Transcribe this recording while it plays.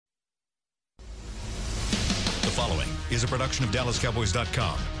is a production of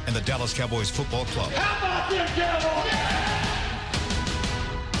DallasCowboys.com and the Dallas Cowboys Football Club. How about them Cowboys?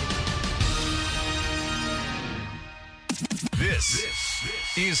 This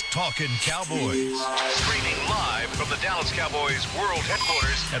is Talkin' Cowboys. Streaming live from the Dallas Cowboys World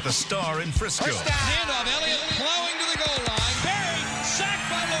Headquarters at the Star in Frisco. First down. Handoff. Elliott plowing to the goal line. Barry,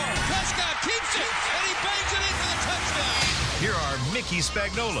 sacked by Lawrence. Prescott keeps it, and he bangs it in for the touchdown. Here are Mickey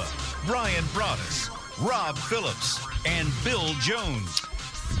Spagnola, Brian Broaddus, Rob Phillips, and Bill Jones.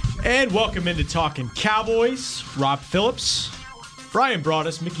 And welcome into Talkin' Cowboys. Rob Phillips, Brian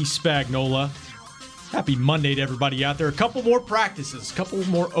Broaddus, Mickey Spagnola. Happy Monday to everybody out there. A couple more practices, a couple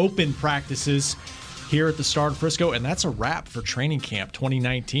more open practices here at the Star in Frisco, and that's a wrap for training camp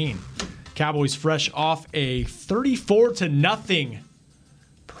 2019. Cowboys fresh off a 34-0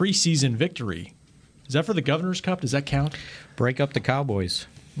 preseason victory. Is that for the Governor's Cup? Does that count? Break up the Cowboys.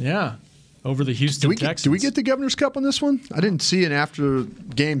 Yeah, over the Houston Texans. Do we get the Governor's Cup on this one? I didn't see an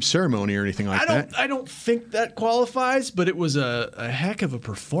after-game ceremony or anything like that. I don't think that qualifies, but it was a heck of a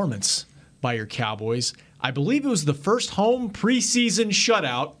performance by your Cowboys. I believe it was the first home preseason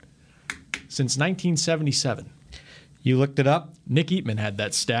shutout since 1977. You looked it up? Nick Eatman had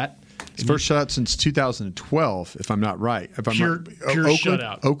that stat. It's first shutout since 2012, if I'm not right. If I'm pure Oakland?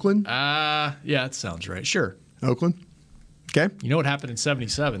 shutout. Oakland? Yeah, that sounds right. Sure. Oakland? Okay. You know what happened in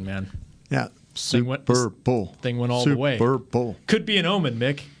 77, man? Yeah. Super Bowl. Thing went all the way. Super Bowl. Could be an omen,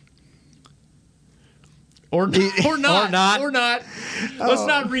 Mick. Or not. Let's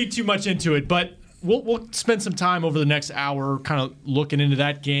not read too much into it, but we'll spend some time over the next hour kind of looking into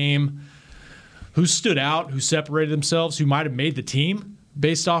that game. Who stood out, who separated themselves, who might have made the team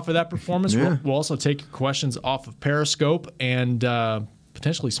based off of that performance. Yeah. We'll also take your questions off of Periscope and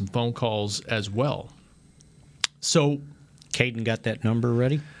potentially some phone calls as well. So, Caden got that number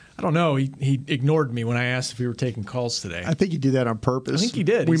ready? I don't know. He ignored me when I asked if we were taking calls today. I think he did that on purpose. I think he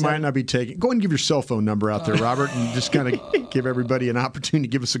did. We might not be taking. Go ahead and give your cell phone number out there, Robert, and just kind of give everybody an opportunity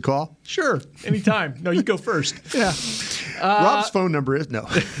to give us a call. Sure, anytime. No, you go first. Yeah. Rob's phone number is no.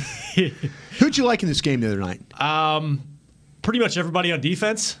 Who'd you like in this game the other night? Pretty much everybody on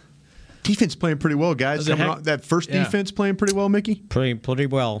defense. Defense playing pretty well, guys. That first defense playing pretty well, Mickey? Pretty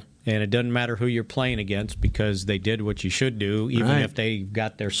well. And it doesn't matter who you're playing against because they did what you should do, even if they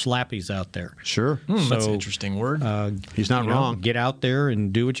got their slappies out there. Sure. So, that's an interesting word. He's not wrong. Get out there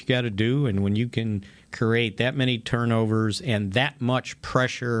and do what you got to do. And when you can create that many turnovers and that much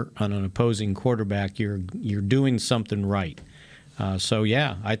pressure on an opposing quarterback, you're doing something right. I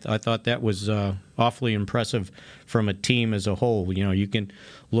thought that was awfully impressive from a team as a whole. You know, you can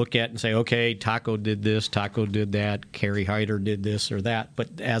look at and say, okay, Taco did this, Taco did that, Kerry Hyder did this or that.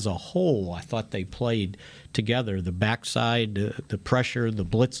 But as a whole, I thought they played together. The backside, the pressure, the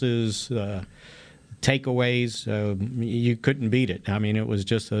blitzes, takeaways, you couldn't beat it. I mean, it was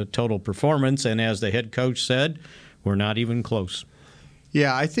just a total performance. And as the head coach said, we're not even close.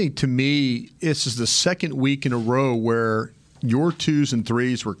 Yeah, I think to me, this is the second week in a row where your 2s and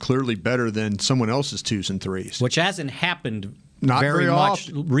 3s were clearly better than someone else's 2s and 3s. Which hasn't happened not very much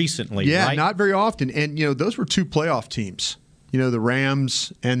often. Recently, yeah, right? not very often. And, those were 2 playoff teams, the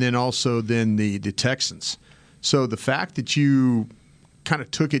Rams and then also the Texans. So the fact that you kind of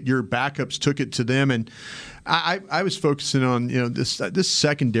took it, your backups took it to them. And I was focusing on, this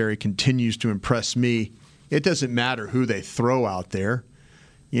secondary continues to impress me. It doesn't matter who they throw out there.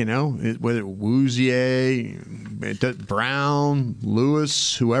 Whether Wouzier, Brown,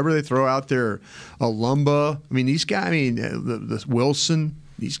 Lewis, whoever they throw out there, Alumba. I mean, these guys, the Wilson,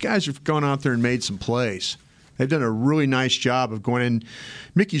 these guys have gone out there and made some plays. They've done a really nice job of going in.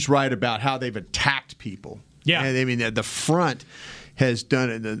 Mickey's right about how they've attacked people. Yeah. And, the front has done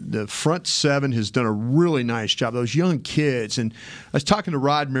it. The front 7 has done a really nice job. Those young kids. And I was talking to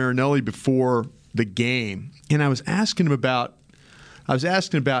Rod Marinelli before the game, and I was asking him about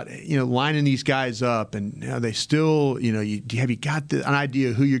lining these guys up, and are they still, have you got an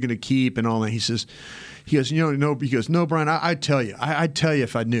idea who you're going to keep and all that? He goes, no, Brian, I'd tell you. I'd tell you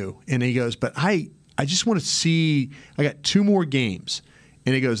if I knew. And he goes, but I just want to see, I got 2 more games.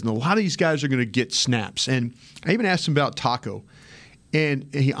 And he goes, and a lot of these guys are going to get snaps. And I even asked him about Taco.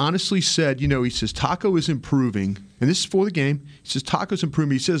 And he honestly said, he says, Taco is improving. And this is for the game. He says, Taco's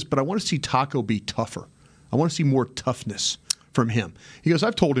improving. He says, but I want to see Taco be tougher. I want to see more toughness from him. He goes,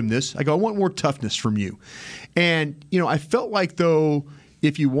 I've told him this. I go, I want more toughness from you. And, I felt like, though,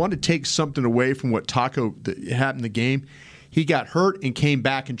 if you want to take something away from what Taco happened in the game, he got hurt and came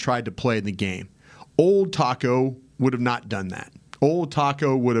back and tried to play in the game. Old Taco would have not done that. Old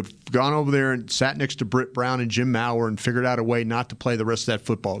Taco would have gone over there and sat next to Britt Brown and Jim Maurer and figured out a way not to play the rest of that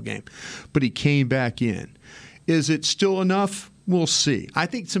football game. But he came back in. Is it still enough? We'll see. I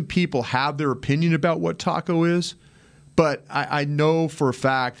think some people have their opinion about what Taco is, but I know for a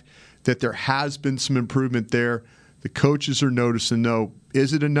fact that there has been some improvement there. The coaches are noticing, though.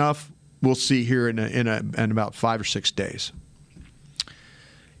 Is it enough? We'll see here in about 5 or 6 days.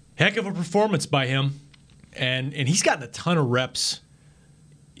 Heck of a performance by him, and he's gotten a ton of reps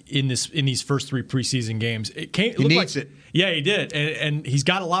in these first 3 preseason games. He needs it. Yeah, he did, and he's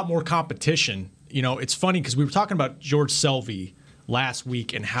got a lot more competition. You know, it's funny because we were talking about George Selvey last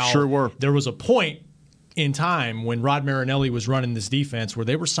week and how there was a point in time when Rod Marinelli was running this defense where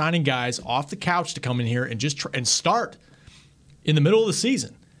they were signing guys off the couch to come in here and just and start in the middle of the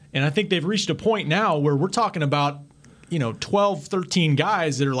season. And I think they've reached a point now where we're talking about, 12, 13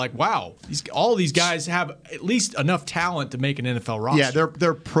 guys that are like, wow, all of these guys have at least enough talent to make an NFL roster. Yeah,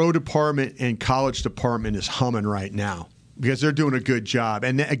 their pro department and college department is humming right now because they're doing a good job.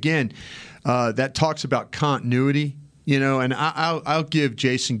 And again, that talks about continuity. And I'll give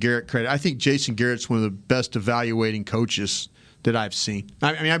Jason Garrett credit. I think Jason Garrett's one of the best evaluating coaches that I've seen.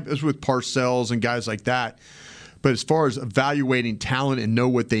 I was with Parcells and guys like that. But as far as evaluating talent and know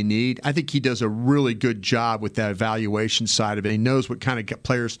what they need, I think he does a really good job with that evaluation side of it. He knows what kind of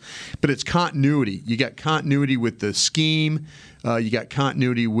players. But it's continuity. You got continuity with the scheme. You got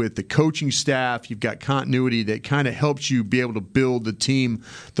continuity with the coaching staff. You've got continuity that kind of helps you be able to build the team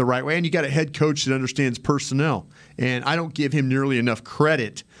the right way. And you got a head coach that understands personnel. And I don't give him nearly enough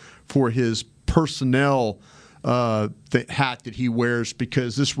credit for his personnel hat that he wears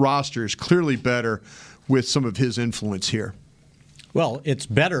because this roster is clearly better with some of his influence here. Well, it's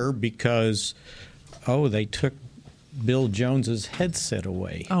better because, they took Bill Jones's headset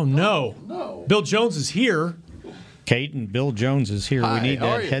away. Oh, no. Bill Jones is here. Kate and Bill Jones is here. Hi, we need how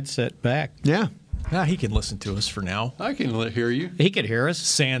that are you? headset back. Yeah. Now he can listen to us for now. I can hear you. He could hear us.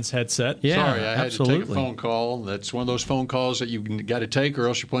 Sans headset. Yeah, Sorry, I had absolutely. to take a phone call. That's one of those phone calls that you got to take, or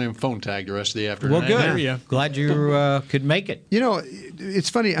else you're playing phone tag the rest of the afternoon. Well, good. There you go. Glad you could make it. It's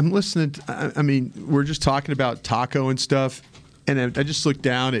funny. I'm listening. We're just talking about Taco and stuff, and I just looked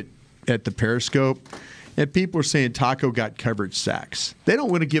down at the Periscope, and people are saying Taco got coverage sacks. They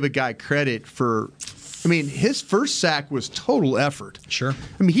don't want to give a guy credit for. His first sack was total effort. Sure.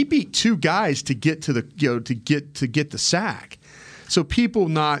 He beat 2 guys to get to the to get the sack. So people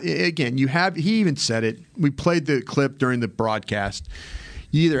he even said it. We played the clip during the broadcast.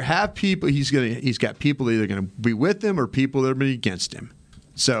 You either have people he's got people that are either going to be with him or people that are going to be against him.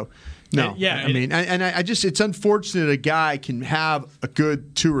 So no, it's unfortunate a guy can have a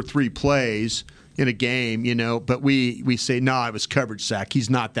good 2 or 3 plays in a game, but we say, no, it was coverage sack. He's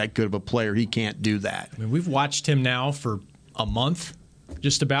not that good of a player. He can't do that. We've watched him now for a month,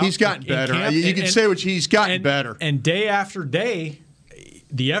 just about. He's gotten better. He's gotten better. And day after day,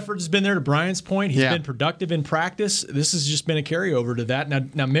 the effort has been there, to Brian's point. He's been productive in practice. This has just been a carryover to that. Now,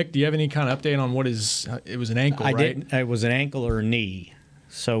 Mick, do you have any kind of update on it was an ankle, right? Didn't. It was an ankle or a knee.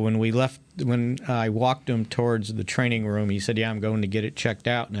 So when I walked him towards the training room, he said, I'm going to get it checked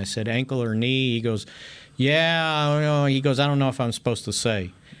out. And I said, ankle or knee? He goes, yeah. He goes, I don't know if I'm supposed to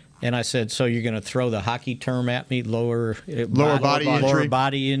say. And I said, so you're going to throw the hockey term at me, lower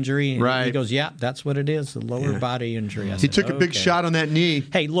body injury? And right. He goes, yeah, that's what it is, the lower body injury. He took a big shot on that knee.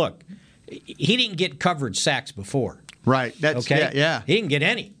 Hey, look, he didn't get coverage sacks before. Right. That's okay. Yeah. He didn't get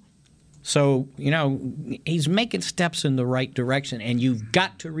any. So, he's making steps in the right direction, and you've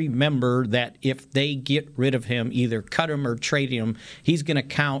got to remember that if they get rid of him, either cut him or trade him, he's going to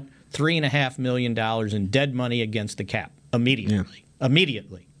count $3.5 million in dead money against the cap immediately. Yeah.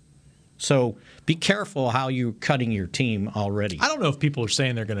 Immediately. So be careful how you're cutting your team already. I don't know if people are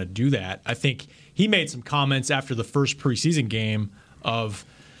saying they're going to do that. I think he made some comments after the first preseason game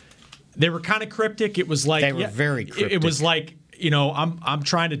they were kind of cryptic. It was like they were very cryptic. It was like, I'm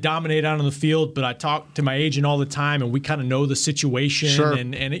trying to dominate out on the field, but I talk to my agent all the time, and we kind of know the situation. Sure.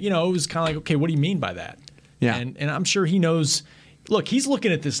 And it was kind of like, okay, what do you mean by that? Yeah. And I'm sure he knows. Look, he's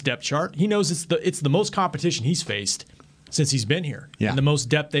looking at this depth chart. He knows it's the most competition he's faced since he's been here, and the most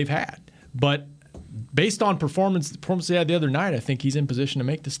depth they've had. But based on the performance they had the other night, I think he's in position to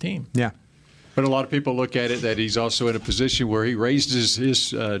make this team. Yeah. But a lot of people look at it that he's also in a position where he raised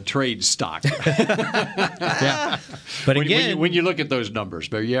his trade stock. Yeah. But when you look at those numbers,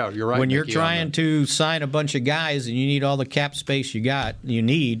 but yeah, you're right. When you're trying to sign a bunch of guys and you need all the cap space you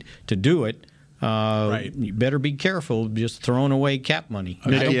need to do it, right. You better be careful just throwing away cap money.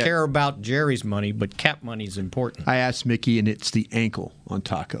 Okay. I don't care about Jerry's money, but cap money is important. I asked Mickey, and it's the ankle on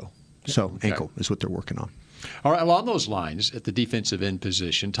Taco. So ankle is what they're working on. All right, along those lines, at the defensive end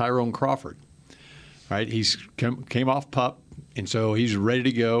position, Tyrone Crawford. Right, he's came off PUP, And so he's ready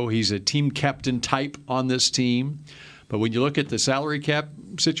to go. He's a team captain type on this team. But when you look at the salary cap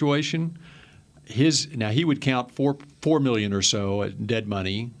situation, he would count $4 million or so at dead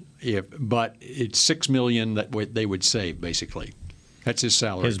money, but it's $6 million that they would save basically. That's his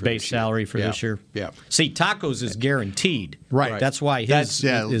salary. His base salary for this year. Yeah. See, Taco's is guaranteed. Right. That's why his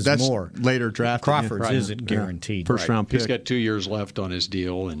is that's more. Later drafted. Crawford's yeah. isn't guaranteed. First round pick. He's got 2 years left on his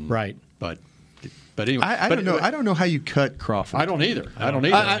deal, and Right. But anyway, I don't know how you cut Crawford. I don't either.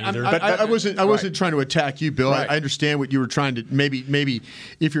 I wasn't trying to attack you, Bill. Right. I understand what you were trying to maybe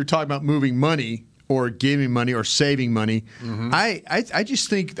if you're talking about moving money or giving money or saving money. I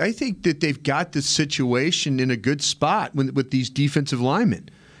think that they've got this situation in a good spot with these defensive linemen,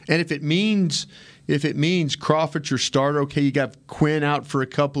 and if it means Crawford's your starter, okay, you got Quinn out for a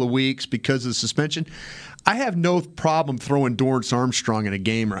couple of weeks because of the suspension. I have no problem throwing Dorrance Armstrong in a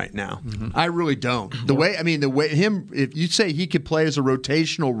game right now. I really don't. If you say he could play as a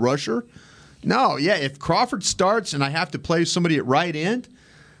rotational rusher, no, yeah. If Crawford starts and I have to play somebody at right end,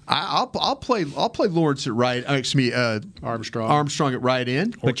 I'll play Lawrence at right. Armstrong at right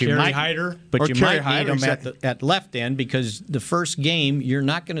end. Or Kerry Hyder. But you Kerry might need Hyder, him exactly. at left end because the first game you're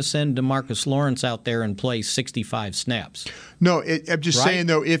not going to send DeMarcus Lawrence out there and play 65 snaps. No, I'm just Right? saying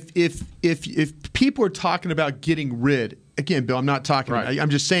though, if people are talking about getting rid, again, Bill, I'm not talking. Right. I'm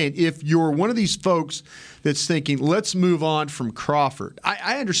just saying if you're one of these folks that's thinking let's move on from Crawford,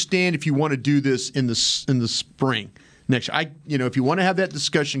 I understand if you want to do this in the spring next year. If you want to have that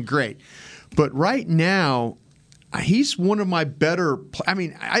discussion, great. But right now, he's one of my better.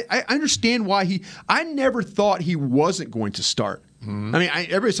 I understand why I never thought he wasn't going to start.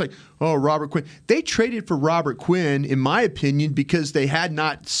 Everybody's like, oh, Robert Quinn. They traded for Robert Quinn, in my opinion, because they had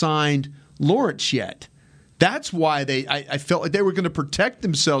not signed Lawrence yet. That's why I felt like they were going to protect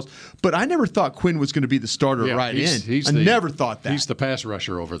themselves. But I never thought Quinn was going to be the starter at right end. I never thought that. He's the pass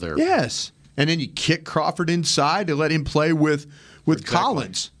rusher over there. Yes. And then you kick Crawford inside to let him play with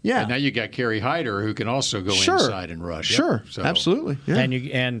Collins. Yeah. And now you got Kerry Hyder who can also go inside and rush. Sure. So, absolutely. Yeah.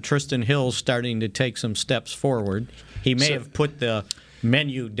 And Tristan Hill's starting to take some steps forward. He may have put the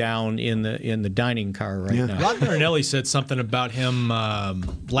menu down in the dining car now. Rod Marinelli said something about him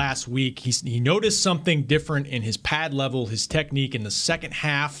last week. He noticed something different in his pad level, his technique in the second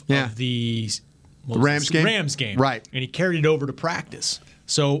half of the Rams game. Right. And he carried it over to practice.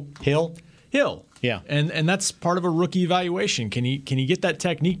 So Hill. Yeah. And that's part of a rookie evaluation. Can he get that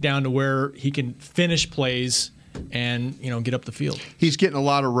technique down to where he can finish plays and get up the field? He's getting a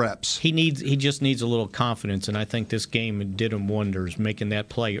lot of reps. He just needs a little confidence, and I think this game did him wonders, making that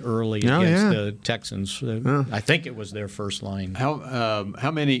play early against the Texans. I think it was their first line.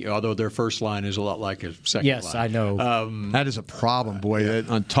 How many? Although their first line is a lot like a second line. Yes, I know. That is a problem, boy.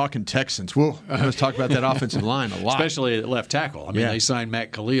 On talking Texans, let's talk about that offensive line a lot, especially at left tackle. They signed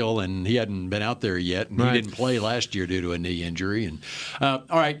Matt Khalil, and he hadn't been out there yet, and he didn't play last year due to a knee injury. And all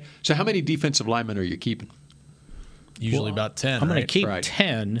right, so how many defensive linemen are you keeping? Usually about 10. I'm going to keep Right.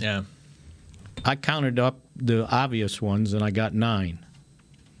 10. Yeah. I counted up the obvious ones, and I got 9.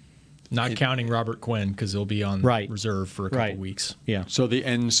 Not counting Robert Quinn because he'll be on reserve for a couple weeks. Yeah. So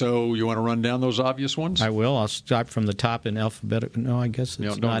you want to run down those obvious ones? I will. I'll start from the top in alphabetical. No, I guess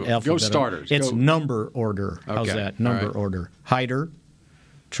it's not alphabetical. Go starters. It's number order. How's Okay. that? Number order. Hyder,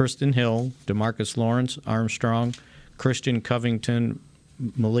 Tristan Hill, DeMarcus Lawrence, Armstrong, Christian Covington,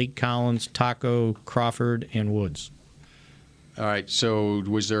 Malik Collins, Taco, Crawford, and Woods. All right. So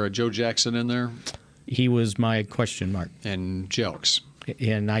was there a Joe Jackson in there? He was my question mark. And Jelks.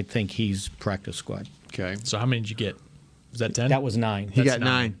 And I think he's practice squad. Okay. So how many did you get? Was that 10? That was 9. He got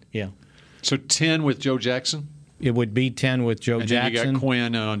 9. Yeah. So 10 with Joe Jackson? It would be 10 with Joe Jackson. And you got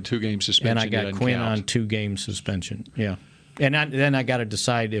Quinn on 2-game suspension. And I got Quinn on 2-game suspension. Yeah. And then I got to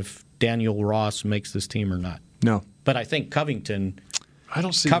decide if Daniel Ross makes this team or not. No. But I think Covington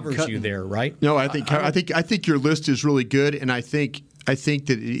covers you there, right? No, I think your list is really good, and I think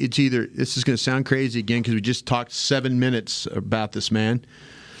that it's either. This is going to sound crazy again because we just talked 7 minutes about this man,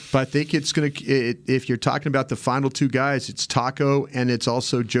 but I think it's going to. If you're talking about the final 2 guys, it's Taco and it's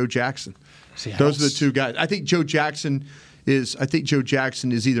also Joe Jackson. Those are the 2 guys. I think Joe Jackson is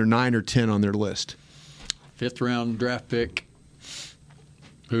either 9 or 10 on their list. 5th-round draft pick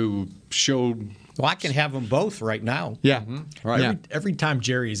who showed. Well, I can have them both right now. Yeah. Right. Yeah. Every time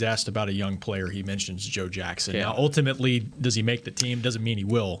Jerry is asked about a young player, he mentions Joe Jackson. Yeah. Now, ultimately, does he make the team? Doesn't mean he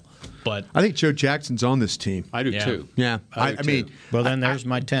will. But I think Joe Jackson's on this team. I do too. Yeah. I mean, well, then there's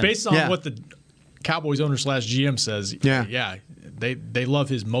my 10. Based on what the Cowboys owner / GM says, they love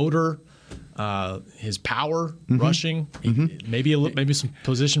his motor. his power, rushing, maybe some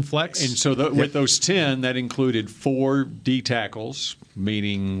position flex. And so with those 10, that included 4 D tackles,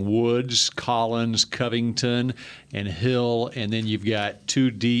 meaning Woods, Collins, Covington, and Hill, and then you've got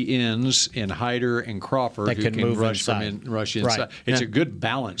 2 D ends in Hyder and Crawford that who can rush inside. Rush inside. Right. It's a good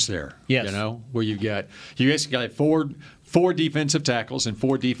balance there. Yes. You know, where you basically got four defensive tackles and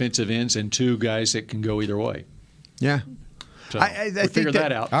 4 defensive ends and 2 guys that can go either way. Yeah. So I we figured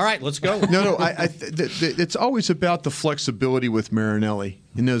that out. All right, let's go. No, it's always about the flexibility with Marinelli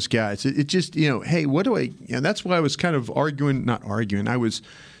and those guys. It just, hey, what do I? That's why I was kind of not arguing. I was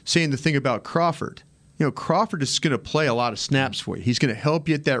saying the thing about Crawford. Crawford is going to play a lot of snaps for you. He's going to help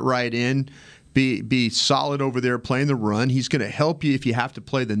you at that right end. Be solid over there playing the run. He's going to help you if you have to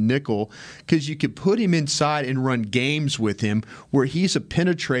play the nickel because you can put him inside and run games with him where he's a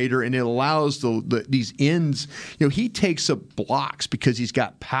penetrator and it allows these ends. He takes up blocks because he's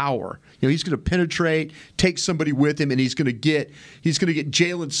got power. He's going to penetrate, take somebody with him, and he's going to get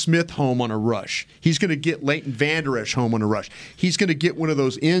Jalen Smith home on a rush. He's going to get Leighton Vander Esch home on a rush. He's going to get one of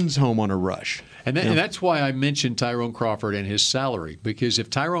those ends home on a rush. And that's why I mentioned Tyrone Crawford and his salary, because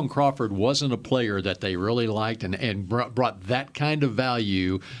if Tyrone Crawford wasn't a player that they really liked and brought that kind of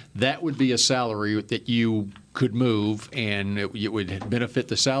value, that would be a salary that you could move, and it would benefit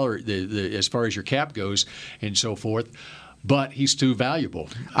the salary as far as your cap goes and so forth. But he's too valuable.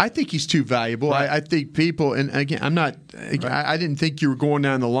 I think he's too valuable. Right. I think people, and again, I'm not. Right. I didn't think you were going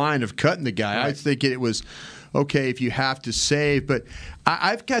down the line of cutting the guy. Right. I think it was okay if you have to save. But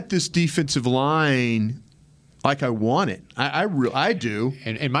I've got this defensive line like I want it. I do.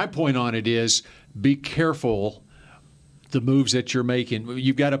 And my point on it is be careful the moves that you're making.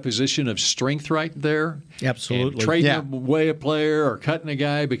 You've got a position of strength right there. Absolutely. And trading away a player or cutting a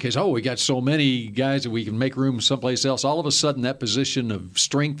guy because, we got so many guys that we can make room someplace else. All of a sudden, that position of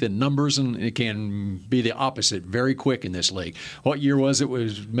strength and numbers, and it can be the opposite very quick in this league. What year was it? It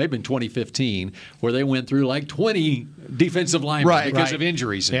was maybe in 2015 where they went through like 20 defensive linemen because of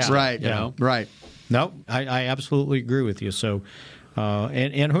injuries. And stuff, Right. No, I absolutely agree with you. So,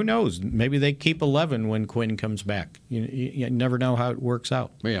 and who knows? Maybe they keep 11 when Quinn comes back. You never know how it works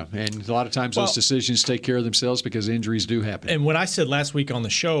out. Yeah, and a lot of times those decisions take care of themselves because injuries do happen. And when I said last week on the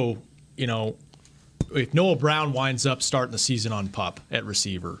show, if Noah Brown winds up starting the season on PUP at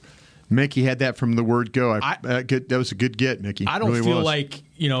receiver, Mickey had that from the word go. That was a good get, Mickey. I don't feel like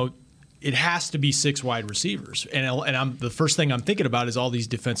it has to be 6 wide receivers, and I'm the first thing I'm thinking about is all these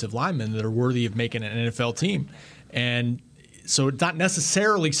defensive linemen that are worthy of making an NFL team, and so it's not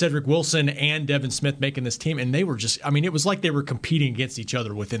necessarily Cedric Wilson and Devin Smith making this team, and they were just, it was like they were competing against each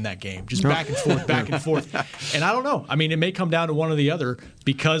other within that game, just back and forth. And I don't know. It may come down to one or the other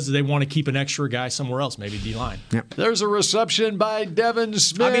because they want to keep an extra guy somewhere else, maybe D-line. Yep. There's a reception by Devin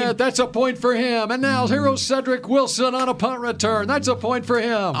Smith. That's a point for him. And now here's Cedric Wilson on a punt return. That's a point for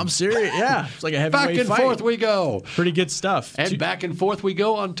him. I'm serious. Yeah. It's like a heavyweight fight. Back and forth we go. Pretty good stuff. And back and forth we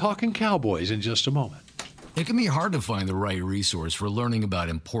go on Talking Cowboys in just a moment. It can be hard to find the right resource for learning about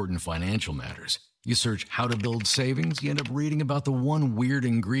important financial matters. You search how to build savings, you end up reading about the one weird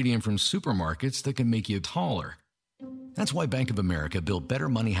ingredient from supermarkets that can make you taller. That's why Bank of America built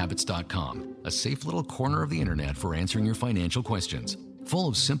BetterMoneyHabits.com, a safe little corner of the internet for answering your financial questions. Full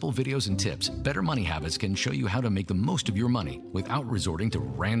of simple videos and tips, Better Money Habits can show you how to make the most of your money without resorting to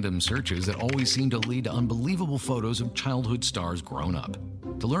random searches that always seem to lead to unbelievable photos of childhood stars grown up.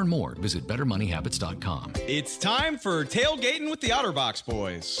 To learn more, visit BetterMoneyHabits.com. It's time for Tailgating with the OtterBox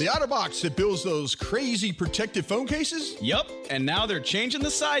boys. The OtterBox that builds those crazy protective phone cases? Yup, and now they're changing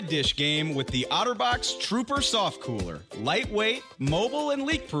the side dish game with the OtterBox Trooper Soft Cooler. Lightweight, mobile, and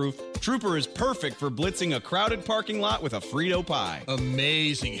leak-proof, Trooper is perfect for blitzing a crowded parking lot with a Frito pie.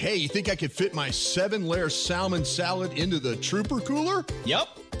 Amazing. Hey, you think I could fit my 7-layer salmon salad into the Trooper cooler?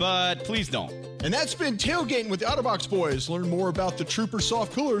 Yup, but please don't. And that's been Tailgating with the OtterBox boys. Learn more about the Trooper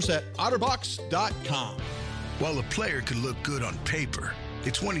Soft Coolers at OtterBox.com. While a player could look good on paper,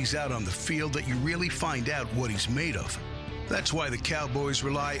 it's when he's out on the field that you really find out what he's made of. That's why the Cowboys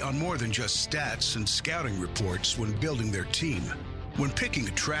rely on more than just stats and scouting reports when building their team. When picking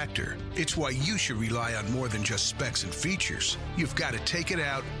a tractor, it's why you should rely on more than just specs and features. You've got to take it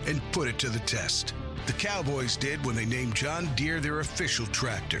out and put it to the test. The Cowboys did when they named John Deere their official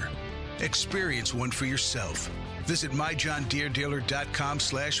tractor. Experience one for yourself. Visit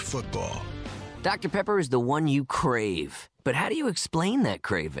myjohndeeredealer.com/football. Dr. Pepper is the one you crave. But how do you explain that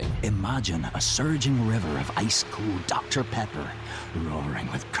craving? Imagine a surging river of ice-cold Dr. Pepper,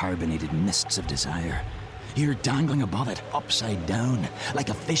 roaring with carbonated mists of desire. You're dangling above it, upside down, like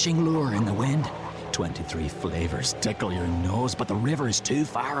a fishing lure in the wind. 23 flavors tickle your nose, but the river is too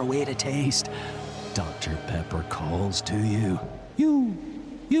far away to taste. Dr. Pepper calls to you. You.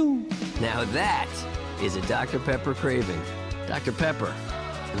 Now that is a Dr. Pepper craving. Dr. Pepper,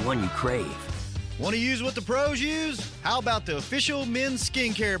 the one you crave. Want to use what the pros use? How about the official men's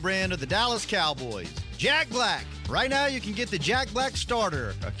skincare brand of the Dallas Cowboys, Jack Black? Right now, you can get the Jack Black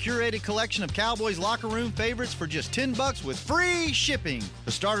Starter, a curated collection of Cowboys locker room favorites for just $10 with free shipping.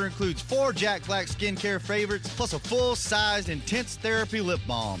 The starter includes 4 Jack Black skincare favorites, plus a full-sized intense therapy lip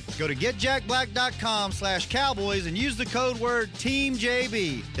balm. Go to getjackblack.com/Cowboys and use the code word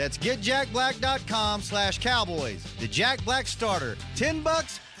TEAMJB. That's getjackblack.com/Cowboys. The Jack Black Starter,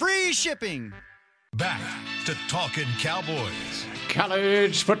 $10, free shipping. Back to Talking Cowboys.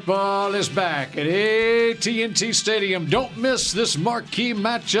 College football is back at AT&T Stadium. Don't miss this marquee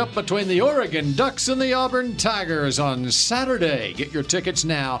matchup between the Oregon Ducks and the Auburn Tigers on Saturday. Get your tickets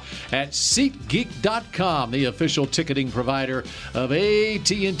now at SeatGeek.com, the official ticketing provider of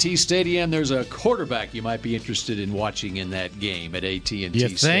AT&T Stadium. There's a quarterback you might be interested in watching in that game at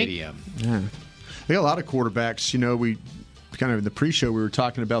AT&T Stadium. Yeah. They got a lot of quarterbacks. You know, we kind of in the pre-show we were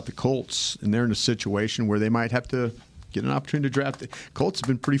talking about the Colts, and they're in a situation where they might have to get an opportunity to draft. Colts have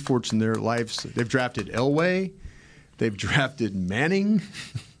been pretty fortunate in their lives. They've drafted Elway, they've drafted Manning,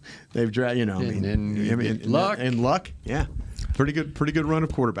 they've drafted Luck. Yeah, pretty good run of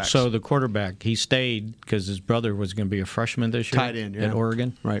quarterbacks. So the quarterback, he stayed because his brother was going to be a freshman this year, tight end at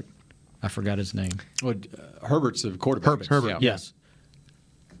Oregon. Right. I forgot his name. Well, Herbert's the quarterback. Herbert. Yes.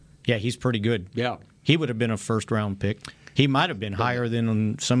 Yeah, he's pretty good. Yeah, he would have been a first-round pick. He might have been higher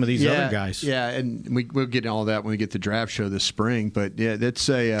than some of these other guys. Yeah, and we'll get all that when we get the draft show this spring. But yeah, it's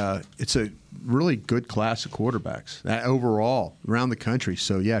a really good class of quarterbacks overall around the country.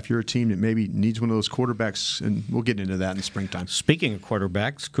 So yeah, if you're a team that maybe needs one of those quarterbacks, and we'll get into that in the springtime. Speaking of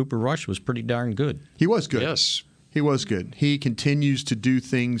quarterbacks, Cooper Rush was pretty darn good. He was good. Yes. He was good. He continues to do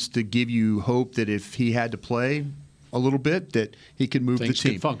things to give you hope that if he had to play a little bit, that he could move things the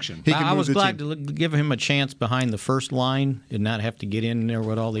team. Could function. I was glad to give him a chance behind the first line and not have to get in there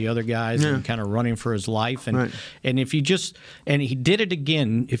with all the other guys and kind of running for his life. And if you just he did it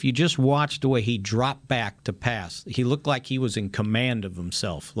again. If you just watch the way he dropped back to pass, he looked like he was in command of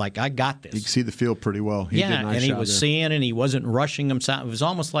himself. Like, I got this. You can see the field pretty well. He did a nice and he job was there. seeing, and he wasn't rushing himself. It was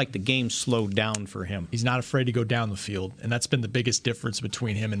almost like the game slowed down for him. He's not afraid to go down the field, and that's been the biggest difference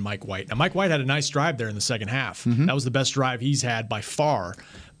between him and Mike White. Now, Mike White had a nice drive there in the second half. Mm-hmm. That was the best drive he's had by far.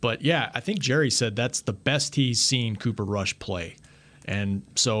 But yeah, I think Jerry said that's the best he's seen Cooper Rush play. And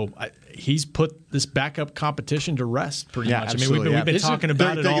so he's put this backup competition to rest pretty much. Absolutely. I mean, we've been talking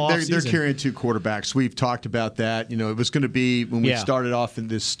about it all offseason. They're carrying 2 quarterbacks. We've talked about that. You know, it was going to be when we started off in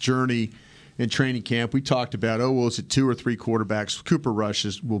this journey in training camp, we talked about, is it 2 or 3 quarterbacks? Cooper Rush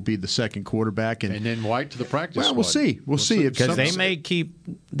will be the second quarterback. And then White to the practice squad. We'll see. We'll see. Because they may keep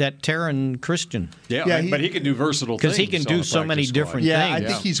that Taron Christian. Yeah, but he can do versatile things. Because he can do so many different things. I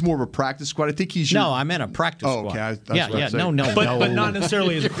think he's more of a practice squad. I think he's No, I meant a practice squad. Okay. No. But not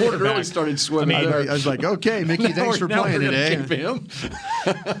necessarily as a quarterback. It really started swimming. I was like, okay, Mickey, thanks for playing today.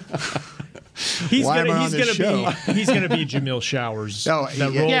 He's going to be Jamil Showers. That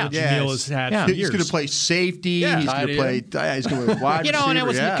role Jamil has had for years. He's going to play safety. He's going to play. He's going to wide receiver. And it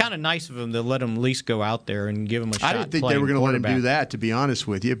was kind of nice of him to let him at least go out there and give him a shot. I didn't think they were going to let him do that, to be honest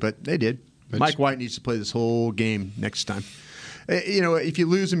with you, but they did. Mike White needs to play this whole game next time. You know, if you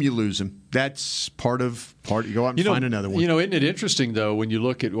lose him, you lose him. That's part. You go out and find another one. You know, isn't it interesting though when you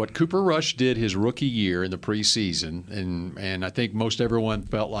look at what Cooper Rush did his rookie year in the preseason, and I think most everyone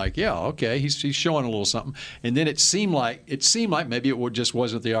felt like, he's showing a little something, and then it seemed like maybe it just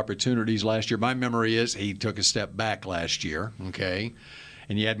wasn't the opportunities last year. My memory is he took a step back last year. Okay.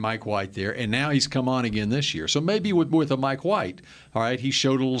 And you had Mike White there, and now he's come on again this year. So maybe with a Mike White, all right, he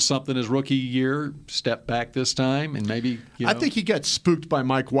showed a little something his rookie year, stepped back this time, and maybe, I think he got spooked by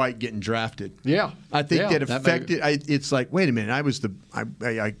Mike White getting drafted. Yeah. I think that affected it's like, wait a minute,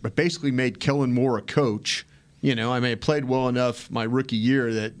 I basically made Kellen Moore a coach. You know, I may have played well enough my rookie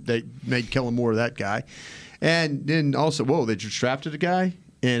year that they made Kellen Moore that guy. And then also, they just drafted a guy,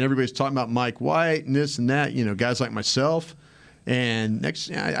 and everybody's talking about Mike White and this and that, you know, guys like myself. And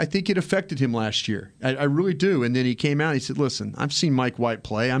I think it affected him last year. I really do. And then he came out and he said, listen, I've seen Mike White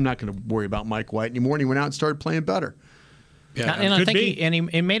play. I'm not going to worry about Mike White anymore. And he went out and started playing better. Yeah, and I think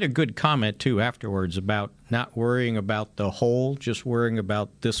he made a good comment, too, afterwards about not worrying about the whole, just worrying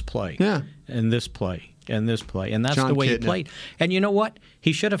about this play and this play and this play. And that's the way he played. And you know what?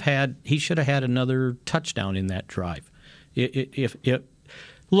 He should have had another touchdown in that drive.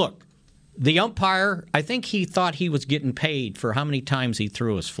 Look, The umpire, I think he thought he was getting paid for how many times he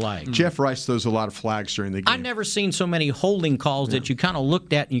threw his flag. Jeff Rice throws a lot of flags during the game. I've never seen so many holding calls that you kind of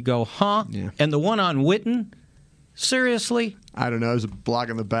looked at and you go, huh? Yeah. And the one on Witten, seriously? I don't know. It was a block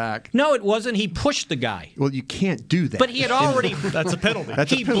in the back. No, it wasn't. He pushed the guy. Well, you can't do that. But he had already... That's a penalty.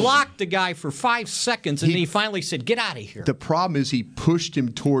 He blocked the guy for 5 seconds, and then he finally said, get out of here. The problem is he pushed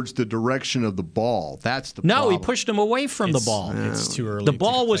him towards the direction of the ball. That's the problem. No, he pushed him away from the ball. It's too early. The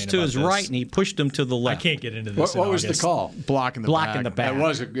ball was to his this. right, and he pushed him to the left. I can't get into this. What was the call? Blocking the blocking back. the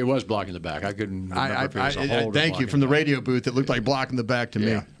back. It was blocking the back. I couldn't remember if it was a hold. Thank you. From the radio booth, it looked like blocking the back to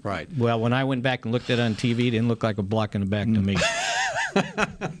me. Right. Well, when I went back and looked at it on TV, it didn't look like a block in the back to me.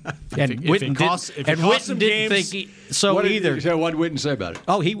 And Witten didn't think so either. So what did Witten say about it?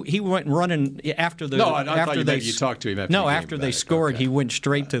 Oh, he went running after the. No, I thought you talked to him after. No, the game after they about scored, it. he went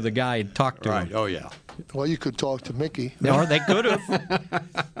straight to the guy and talked to him. Oh yeah. Well, you could talk to Mickey. Or they could have.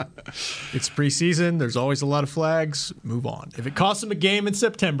 It's preseason. There's always a lot of flags. Move on. If it costs him a game in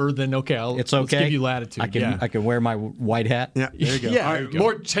September, then okay. It's okay. Let's give you latitude. I can wear my white hat. Yeah, there you go. Yeah. All right,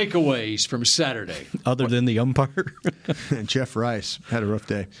 more takeaways from Saturday. Other than the umpire. And Jeff Rice had a rough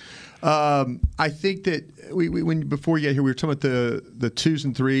day. I think that when before you got here, we were talking about the 2s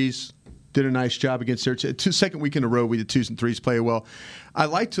and 3s. Did a nice job against their second week in a row. We did 2s and 3s play well. I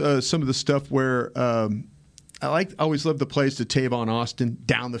liked some of the stuff where I always love the plays to Tavon Austin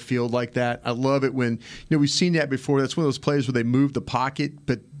down the field like that. I love it when we've seen that before. That's one of those plays where they move the pocket,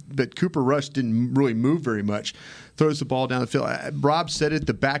 but Cooper Rush didn't really move very much. Throws the ball down the field. Rob said it,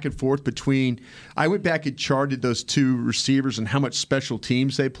 the back and forth between. I went back and charted those two receivers and how much special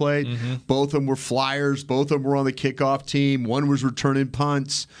teams they played. Mm-hmm. Both of them were flyers. Both of them were on the kickoff team. One was returning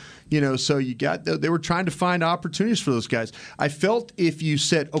punts. So they were trying to find opportunities for those guys. I felt if you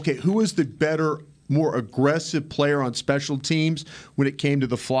said, okay, who is the better, more aggressive player on special teams when it came to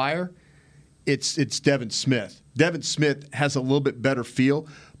the flyer, it's Devin Smith. Devin Smith has a little bit better feel,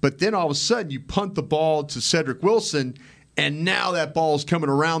 but then all of a sudden you punt the ball to Cedric Wilson, and now that ball's coming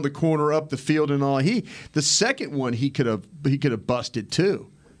around the corner, up the field, and all. The second one he could have busted too.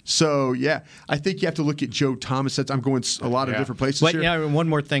 So, yeah, I think you have to look at Joe Thomas. I'm going a lot of different places here. Yeah, one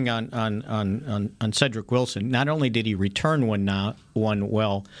more thing on Cedric Wilson. Not only did he return one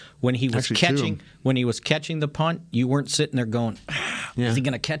well, when he was catching the punt, you weren't sitting there going, is he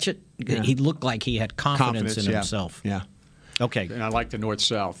going to catch it? Yeah. He looked like he had confidence in himself. Yeah. Okay. And I like the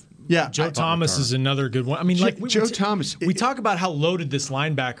north-south. Yeah, Joe Thomas is another good one. I mean, Joe Thomas. We talk about how loaded this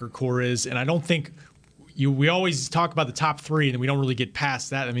linebacker core is, and I don't think we always talk about the top three, and we don't really get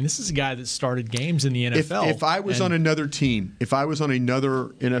past that. I mean, this is a guy that started games in the NFL. If I was on another team, if I was on another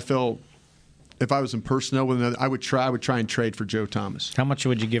NFL, if I was in personnel with another, I would try and trade for Joe Thomas. How much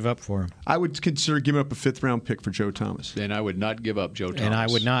would you give up for him? I would consider giving up a 5th-round pick for Joe Thomas. Then I would not give up Joe Thomas. And I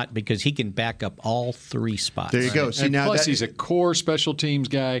would not, because he can back up all 3 spots. There you go. See, now plus, he's a core special teams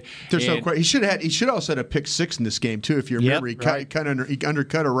guy. There's no question. He should also had a pick 6 in this game too. If you remember, he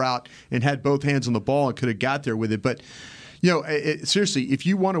undercut a route and had both hands on the ball and could have got there with it. But seriously, if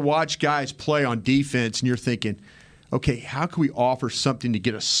you want to watch guys play on defense and you're thinking, okay, how can we offer something to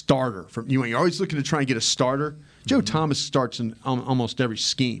get a starter from you? You're always looking to try and get a starter. Joe Thomas starts in almost every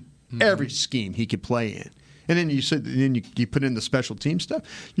scheme. Mm-hmm. Every scheme he could play in. And then you put in the special team stuff.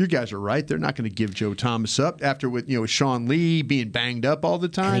 You guys are right. They're not going to give Joe Thomas up after with Sean Lee being banged up all the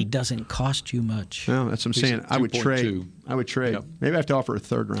time. And he doesn't cost you much. No, that's what I'm saying. I would trade. Yep. Maybe I have to offer a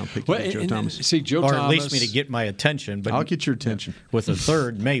 3rd-round pick to Joe Thomas. See, Joe Thomas, or at least me to get my attention. But I'll get your attention with a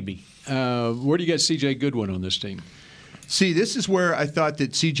 3rd, maybe. Where do you get C.J. Goodwin on this team? See, this is where I thought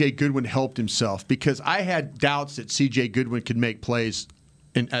that C.J. Goodwin helped himself, because I had doubts that C.J. Goodwin could make plays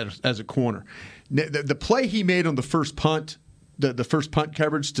as a corner. The play he made on the first punt, the first punt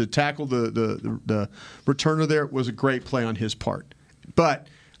coverage to tackle the returner there, was a great play on his part. But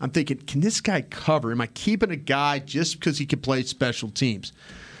I'm thinking, can this guy cover? Am I keeping a guy just because he can play special teams?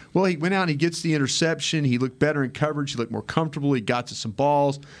 Well, he went out and he gets the interception. He looked better in coverage. He looked more comfortable. He got to some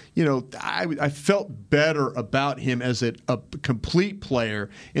balls. I felt better about him as a complete player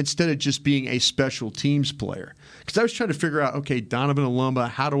instead of just being a special teams player. Because I was trying to figure out, okay, Donovan Olumba,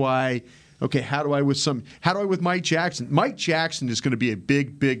 how do I with Mike Jackson? Mike Jackson is going to be a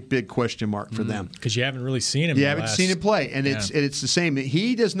big question mark for them. Because you haven't really seen him. You haven't seen him play. And it's the same.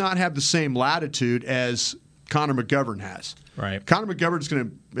 He does not have the same latitude as Connor McGovern has. Right. Connor McGovern's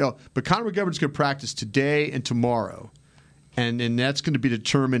going to practice today and tomorrow, and that's going to be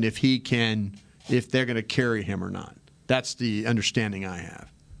determined if they're going to carry him or not. That's the understanding I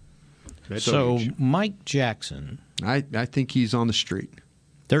have. So Mike Jackson, I think he's on the street.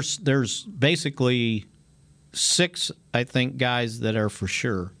 There's basically 6, I think, guys that are for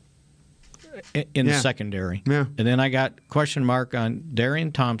sure. in the secondary. Yeah. And then I got question mark on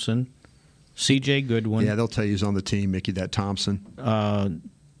Darian Thompson, C.J. Goodwin. Yeah, they'll tell you he's on the team, Mickey, that Thompson.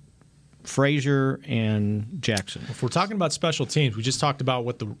 Frazier and Jackson. If we're talking about special teams, we just talked about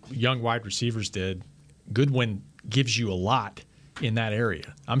what the young wide receivers did. Goodwin gives you a lot in that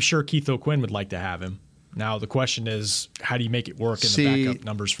area. I'm sure Keith O'Quinn would like to have him. Now, the question is, how do you make it work in the backup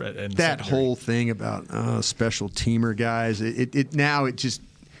numbers? That whole thing about special teamer guys,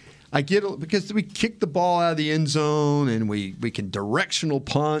 I get it because we kick the ball out of the end zone and we can directional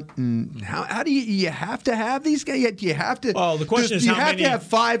punt. And how do you have to have these guys? Do you have to? Well, the question is, do you have to have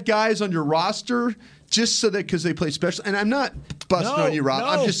 5 guys on your roster just so that because they play special? And I'm not busting on you, Rob.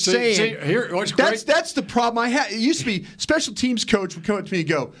 I'm just saying. That's the problem I had. It used to be special teams coach would come up to me and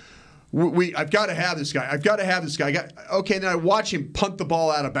go, I've got to have this guy. I've got to have this guy. Okay, and then I watch him punt the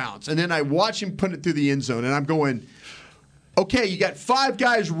ball out of bounds, and then I watch him put it through the end zone, and I'm going, okay, you got 5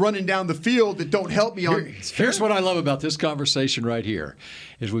 guys running down the field that don't help me on. Here's what I love about this conversation right here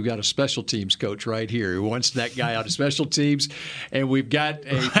is we've got a special teams coach right here who wants that guy out of special teams, and we've got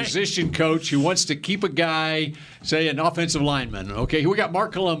a position coach who wants to keep a guy, say an offensive lineman. Okay, we got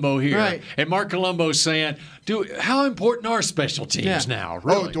Mark Colombo here, right. And Mark Colombo's saying, how important are special teams now?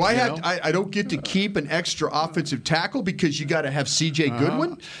 Really? Oh, do I have? I don't get to keep an extra offensive tackle because you got to have C.J.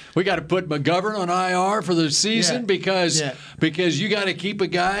 Goodwin. We got to put McGovern on IR for the season because you got to keep a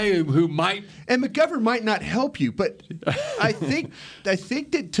guy who might. And McGovern might not help you, but I think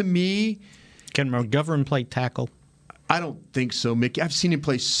that to me, can McGovern play tackle? I don't think so, Mickey. I've seen him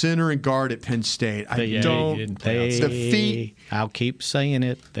play center and guard at Penn State. He didn't play the feet. I'll keep saying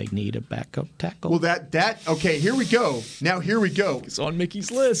it. They need a backup tackle. Well, okay, here we go. Now, here we go. It's on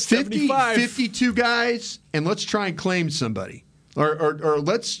Mickey's list, 52 guys, and let's try and claim somebody. Or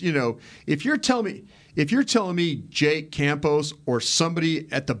let's, if you're telling me Jake Campos or somebody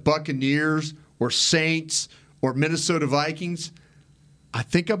at the Buccaneers or Saints or Minnesota Vikings, I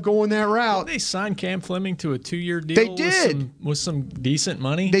think I'm going that route. Didn't they signed Cam Fleming to a 2-year deal? They did. With some decent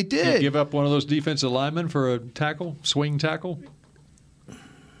money? They did. You give up one of those defensive linemen for a tackle, swing tackle?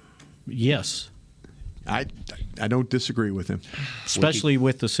 Yes. I don't disagree with him. Especially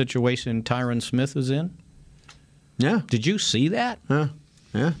with the situation Tyron Smith is in. Yeah. Did you see that?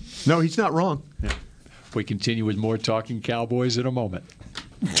 Yeah. No, he's not wrong. Yeah. We continue with more Talking Cowboys in a moment.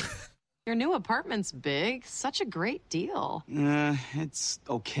 Your new apartment's big. Such a great deal. It's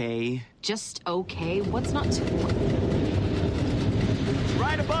okay. Just okay? What's not too... It's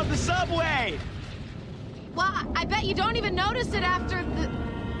right above the subway! Well, I bet you don't even notice it after the...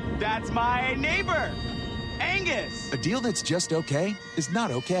 That's my neighbor, Angus! A deal that's just okay is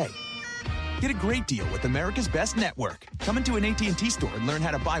not okay. Get a great deal with America's Best Network. Come into an AT&T store and learn how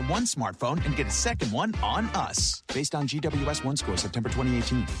to buy one smartphone and get a second one on us. Based on GWS One score, September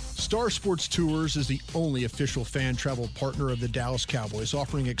 2018. Star Sports Tours is the only official fan travel partner of the Dallas Cowboys,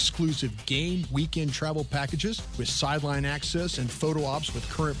 offering exclusive game weekend travel packages with sideline access and photo ops with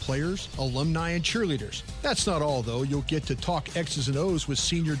current players, alumni, and cheerleaders. That's not all, though. You'll get to talk X's and O's with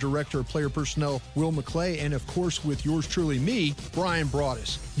Senior Director of Player Personnel Will McClay, and of course with yours truly, me, Brian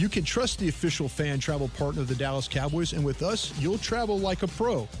Broaddus. You can trust the official fan travel partner of the Dallas Cowboys, and with us, you'll travel like a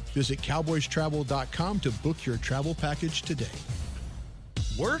pro. Visit cowboystravel.com to book your travel package today.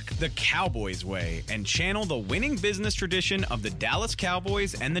 Work the Cowboys way and channel the winning business tradition of the Dallas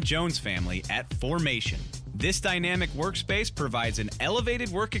Cowboys and the Jones family at Formation. This dynamic workspace provides an elevated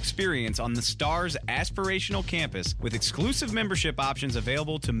work experience on the Star's aspirational campus with exclusive membership options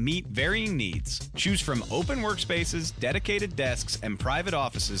available to meet varying needs. Choose from open workspaces, dedicated desks, and private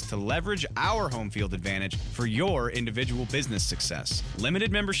offices to leverage our home field advantage for your individual business success.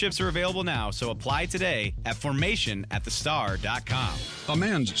 Limited memberships are available now, so apply today at formationatthestar.com. A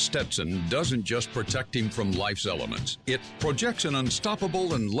man's Stetson doesn't just protect him from life's elements. It projects an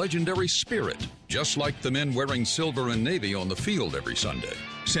unstoppable and legendary spirit, just like the men wearing silver and navy on the field every Sunday.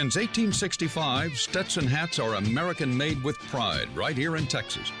 Since 1865, Stetson hats are American-made with pride right here in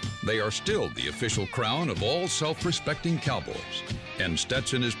Texas. They are still the official crown of all self-respecting Cowboys. And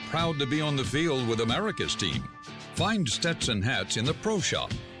Stetson is proud to be on the field with America's team. Find Stetson hats in the Pro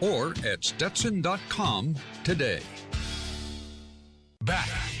Shop or at Stetson.com today. Back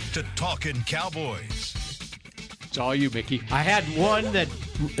to Talking Cowboys. It's all you, Mickey. I had one that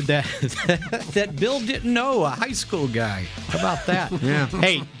Bill didn't know, a high school guy. How about that? Yeah.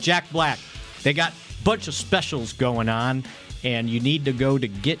 Hey, Jack Black, they got a bunch of specials going on, and you need to go to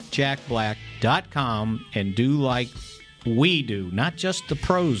getjackblack.com and do like we do, not just the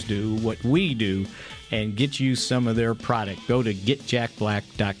pros do, what we do, and get you some of their product. Go to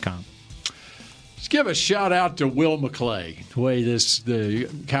getjackblack.com. Let's give a shout out to Will McClay. The way the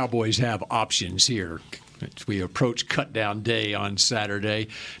Cowboys have options here as we approach cutdown day on Saturday.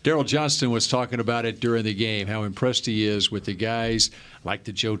 Daryl Johnston was talking about it during the game, how impressed he is with the guys like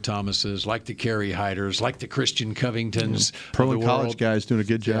the Joe Thomases, like the Kerry Hyders, like the Christian Covingtons. Pro and college guys doing a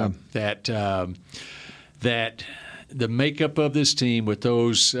good job. That the makeup of this team with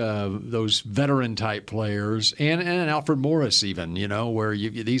those veteran type players and Alfred Morris even, where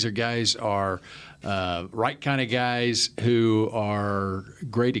these are guys are right kind of guys who are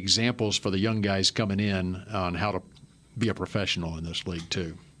great examples for the young guys coming in on how to be a professional in this league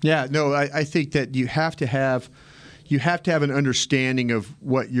too. Yeah, no, I think that you have to have an understanding of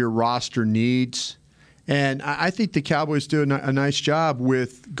what your roster needs. And I think the Cowboys do a nice job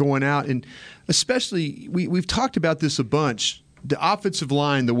with going out and especially we've talked about this a bunch. The offensive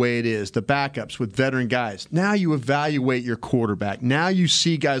line, the way it is, the backups with veteran guys. Now you evaluate your quarterback. Now you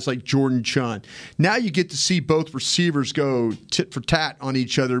see guys like Jordan Chun. Now you get to see both receivers go tit for tat on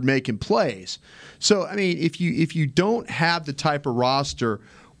each other making plays. So, I mean, if you don't have the type of roster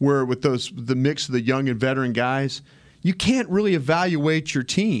where with the mix of the young and veteran guys, you can't really evaluate your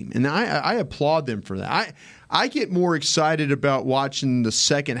team. And I applaud them for that. I get more excited about watching the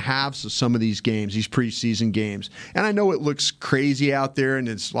second halves of some of these games, these preseason games. And I know it looks crazy out there and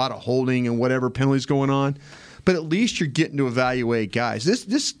it's a lot of holding and whatever penalties going on, but at least you're getting to evaluate guys.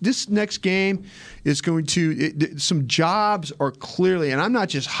 This next game is going to some jobs are clearly, and I'm not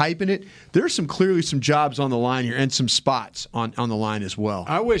just hyping it, there's clearly some jobs on the line here and some spots on the line as well.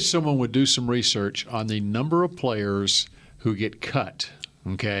 I wish someone would do some research on the number of players who get cut,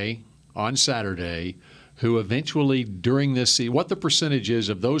 on Saturday, who eventually during this season, what the percentage is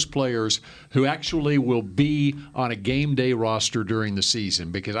of those players who actually will be on a game day roster during the season,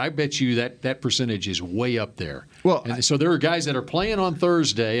 because I bet you that percentage is way up there. Well, so there are guys that are playing on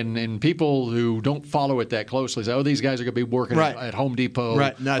Thursday, and people who don't follow it that closely say, these guys are going to be working at Home Depot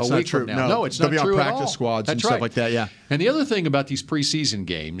right. No, it's a week not true. from now. No, it's not true at all. They'll be on practice squads and stuff like that, yeah. And the other thing about these preseason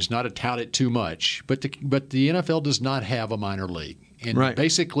games, not to tout it too much, but the NFL does not have a minor league. And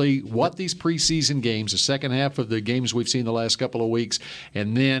basically what these preseason games, the second half of the games we've seen the last couple of weeks,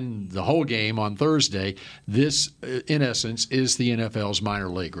 and then the whole game on Thursday, this, in essence, is the NFL's minor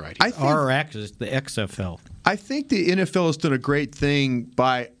league right here. RX is the XFL. I think the NFL has done a great thing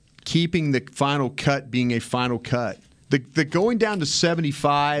by keeping the final cut being a final cut. The going down to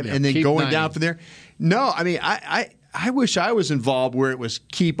 75 and then going 90. Down from there. No, I mean, I wish I was involved where it was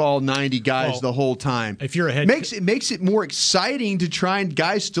keep all 90 guys the whole time. If you're a head makes it more exciting to try and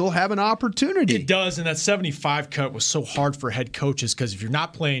guys still have an opportunity. It does, and that 75 cut was so hard for head coaches because if you're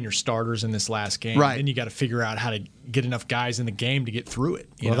not playing your starters in this last game, then you got to figure out how to get enough guys in the game to get through it.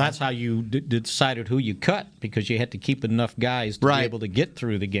 Well, that's how you decided who you cut, because you had to keep enough guys to be able to get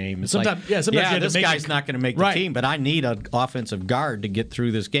through the game. It's sometimes this guy's not going to make the team, but I need an offensive guard to get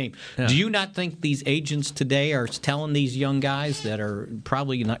through this game. Yeah. Do you not think these agents today are telling these young guys that are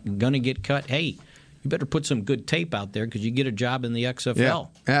probably not going to get cut, hey, you better put some good tape out there because you get a job in the XFL.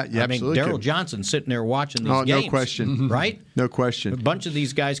 Yeah, I mean, Daryl Johnston sitting there watching these games. No question. Right? No question. A bunch of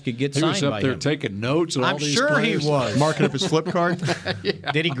these guys could get signed by him. He was up there taking notes on all these players. I'm sure he was. Marking up his flip card.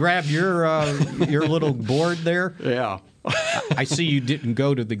 Yeah. Did he grab your little board there? Yeah. I see you didn't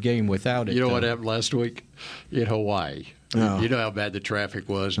go to the game without it. You know what happened last week in Hawaii? Oh. You know how bad the traffic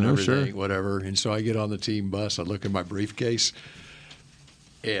was and everything, whatever. And so I get on the team bus. I look in my briefcase.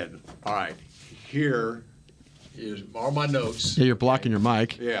 And, all right, here is all my notes. Yeah, you're blocking your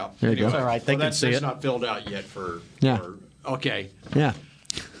mic. Yeah. There you go. That's all right. They can see it. That's not filled out yet for okay. Yeah.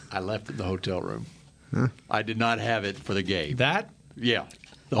 I left it in the hotel room. Huh? I did not have it for the game. Yeah.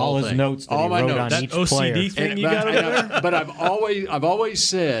 All his notes that all he my wrote notes. on each player. OCD thing you got over there? But I've always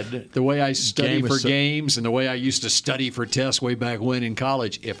said the way I study for games and the way I used to study for tests way back when in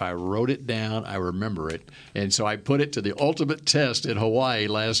college, if I wrote it down, I remember it. And so I put it to the ultimate test in Hawaii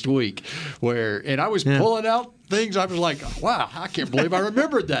last week and I was pulling out things. I was like, wow, I can't believe I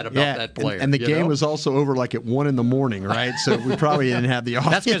remembered that about that player. And the game was also over like at 1 a.m, right? So we probably didn't have the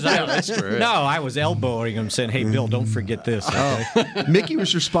That's because I was elbowing him saying, hey, Bill, don't forget this. Okay? Mickey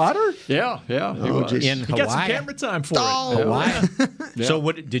was your spotter? Yeah. He was. In Hawaii. He got some camera time for it. Hawaii. So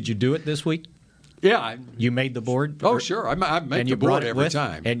what did you do it this week? Yeah. You made the board? Oh, sure. I make the board every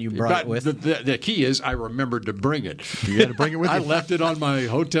time. And you brought it with? The key is I remembered to bring it. You got to bring it with you. I left it on my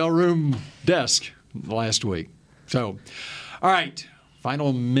hotel room desk last week. So, all right,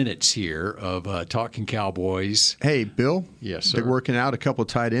 final minutes here of Talking Cowboys. Hey, Bill. Yes, sir. They're working out a couple of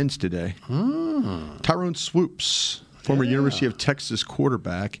tight ends today. Tyrone Swoops, former University of Texas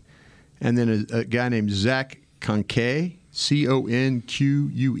quarterback, and then a guy named Zach Conquet,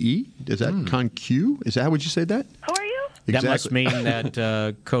 Conque. Is that Conque? Is that how would you say that? Who are you? Exactly. That must mean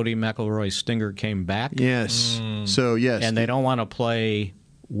that Cody McElroy's stinger came back. Yes. So, yes. And they don't want to play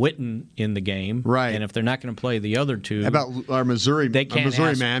Witten in the game. Right. And if they're not going to play the other two. How about our Missouri, they can't Missouri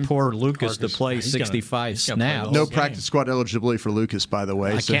ask man. poor Lucas to play 65 snaps. No practice squad eligibility for Lucas, by the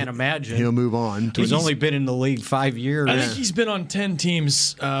way. I can't imagine. He'll move on. He's only been in the league 5 years. I think he's been on 10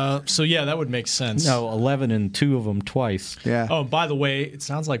 teams, so yeah, that would make sense. No, 11 and 2 of them twice. Yeah. Oh, by the way, it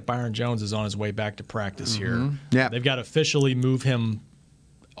sounds like Byron Jones is on his way back to practice here. Yeah. They've got to officially move him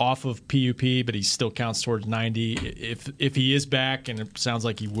off of PUP, but he still counts towards 90. If he is back, and it sounds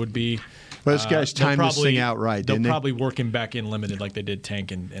like he would be. Well, this guy's timed this thing out right, They'll didn't they? probably work him back in limited like they did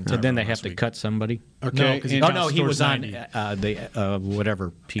Tank and So then they have to cut somebody? Okay. No, he was on the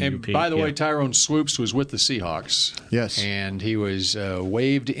whatever PUP. And by the way, Tyrone Swoops was with the Seahawks. Yes. And he was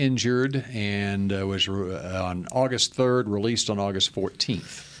waived injured and was on August 3rd, released on August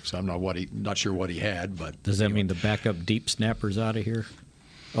 14th. So I'm not sure what he had, but does that mean the backup deep snapper's out of here?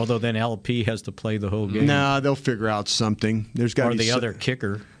 Although then LP has to play the whole game. No, they'll figure out something. There's got to or be the other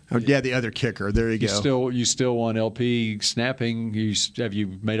kicker. Oh, yeah, the other kicker. There you go. You still want LP snapping? Have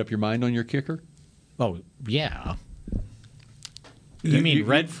you made up your mind on your kicker? Oh yeah. You mean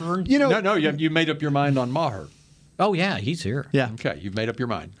Redfern? No. You made up your mind on Maher. Oh yeah, he's here. Yeah. Okay, you've made up your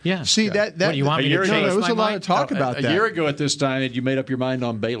mind. Yeah. See that? What, do you want me to change there was my a lot mind? of talk about that. A year ago at this time, you made up your mind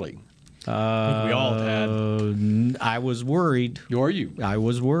on Bailey. I think we all had. I was worried. Are you? I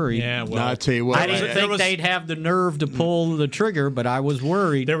was worried. Yeah, well, I'll tell you what. I didn't think they'd have the nerve to pull the trigger, but I was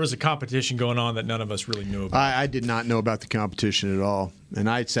worried. There was a competition going on that none of us really knew about. I did not know about the competition at all, and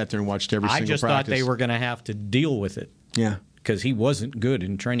I sat there and watched every single practice. I just thought they were going to have to deal with it. Yeah, because he wasn't good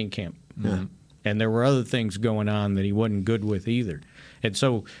in training camp. Yeah. And there were other things going on that he wasn't good with either. And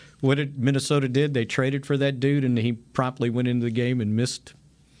so what did Minnesota did? They traded for that dude, and he promptly went into the game and missed.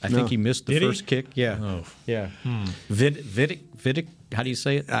 I think he missed the first kick. Yeah. Oh. Yeah. Vidic, how do you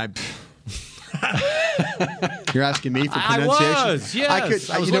say it? You're asking me for pronunciation? I was, yes.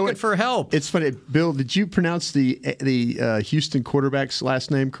 I was looking for help. It's funny. Bill, did you pronounce the Houston quarterback's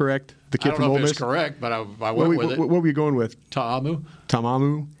last name correct? The kid I don't from know Ole if Miss? it's correct, but I went with it. What were you going with? Ta'amu.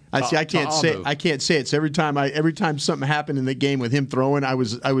 I see. I can't say. I can't say it. So every time something happened in the game with him throwing, I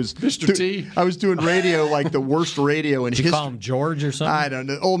was Mr. T. I was doing radio like the worst radio in Did you call him George or something? I don't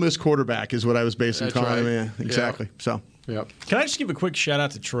know. Ole Miss quarterback is what I was basically That's calling right. him. Yeah, exactly. Yeah. So. Yep. Can I just give a quick shout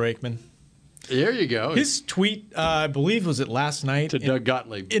out to Troy Aikman? There you go. His tweet, I believe, was it last night? To Doug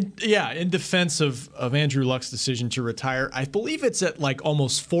Gottlieb. In defense of Andrew Luck's decision to retire. I believe it's at like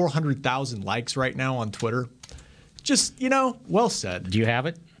almost 400,000 likes right now on Twitter. Just, well said. Do you have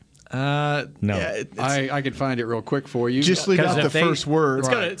it? No. Yeah, I can find it real quick for you. Just leave out the first word.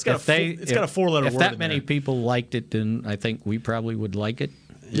 It's got a 4-letter word. If that in many there. people liked it, then I think we probably would like it.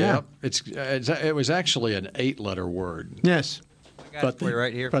 Yeah. It was actually an 8-letter word. Yes. But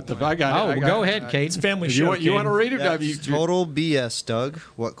right here. But I got it. Go ahead, Kate. It's family You show. want to read it? That's total BS, Doug.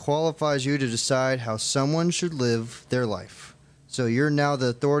 What qualifies you to decide how someone should live their life? So you're now the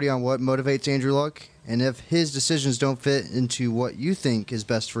authority on what motivates Andrew Luck, and if his decisions don't fit into what you think is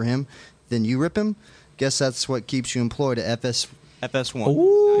best for him, then you rip him. Guess that's what keeps you employed at FS1.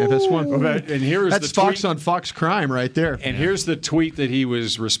 Ooh. FS1. And that's the Fox tweet. on Fox Crime right there. And here's the tweet that he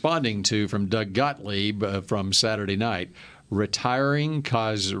was responding to from Doug Gottlieb from Saturday night. Retiring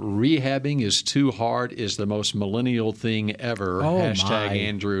cause rehabbing is too hard is the most millennial thing ever. Oh, Hashtag my.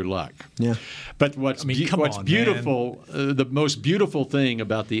 Andrew Luck. Yeah. But what's on, beautiful, the most beautiful thing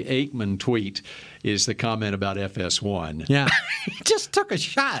about the Aikman tweet is the comment about FS1. Yeah. He just took a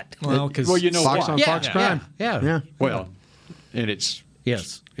shot. Well, because Well, you know Fox why. on Fox Crime. Yeah. Well, and it's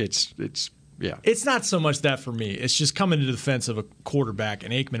Yes. yeah. It's not so much that for me. It's just coming to the defense of a quarterback,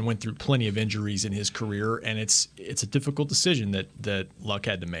 and Aikman went through plenty of injuries in his career, and it's a difficult decision that Luck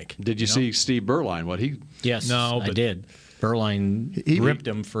had to make. Did you see Steve Berline? What he? Yes, No, I but- did. Berline ripped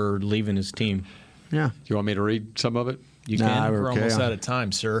him for leaving his team. Yeah. Do you want me to read some of it? You Nah, can. we're We're okay. almost out of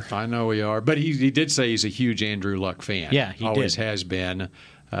time, sir. I know we are, but he did say he's a huge Andrew Luck fan. Yeah, he always did. has been.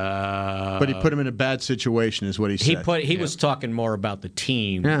 But he put him in a bad situation, is what he said. He was talking more about the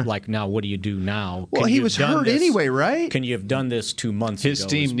team. Yeah. Like, now what do you do now? Well, Can he you was have done hurt this- anyway, right? Can you have done this 2 months His ago?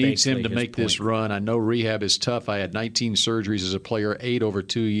 team is needs him basically to his make this point. run. I know rehab is tough. I had 19 surgeries as a player, 8 over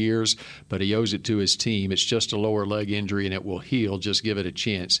 2 years, but he owes it to his team. It's just a lower leg injury, and it will heal. Just give it a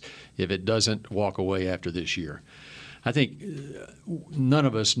chance. If it doesn't, walk away after this year. I think none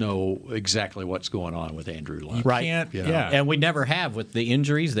of us know exactly what's going on with Andrew Luck. Right. Can't, You know. yeah. And we never have with the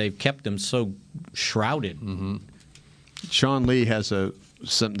injuries. They've kept him so shrouded. Sean Lee has a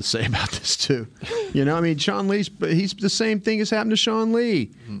something to say about this too. You know, I mean, Sean Lee's the same thing has happened to Sean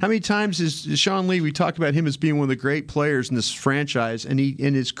Lee. How many times is Sean Lee? We talked about him as being one of the great players in this franchise, and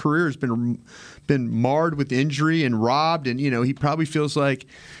his career has been marred with injury and robbed, and you know, he probably feels like,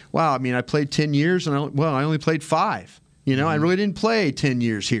 wow, I mean, I played 10 years, and I only played 5. You know, I really didn't play 10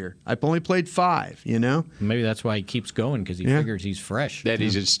 years here. I've only played 5, you know? Maybe that's why he keeps going, because he figures he's fresh. That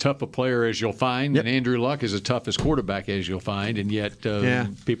he's as tough a player as you'll find, and Andrew Luck is as tough as quarterback as you'll find, and yet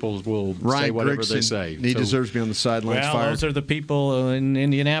people will say whatever they say. He deserves to be on the sidelines fired. Those are the people in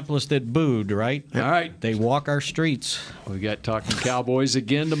Indianapolis that booed, right? All right. They walk our streets. We got Talking Cowboys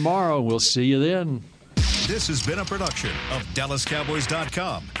again tomorrow. We'll see you then. This has been a production of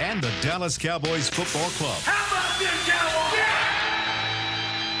DallasCowboys.com and the Dallas Cowboys Football Club. How about this, Cowboys? Yeah!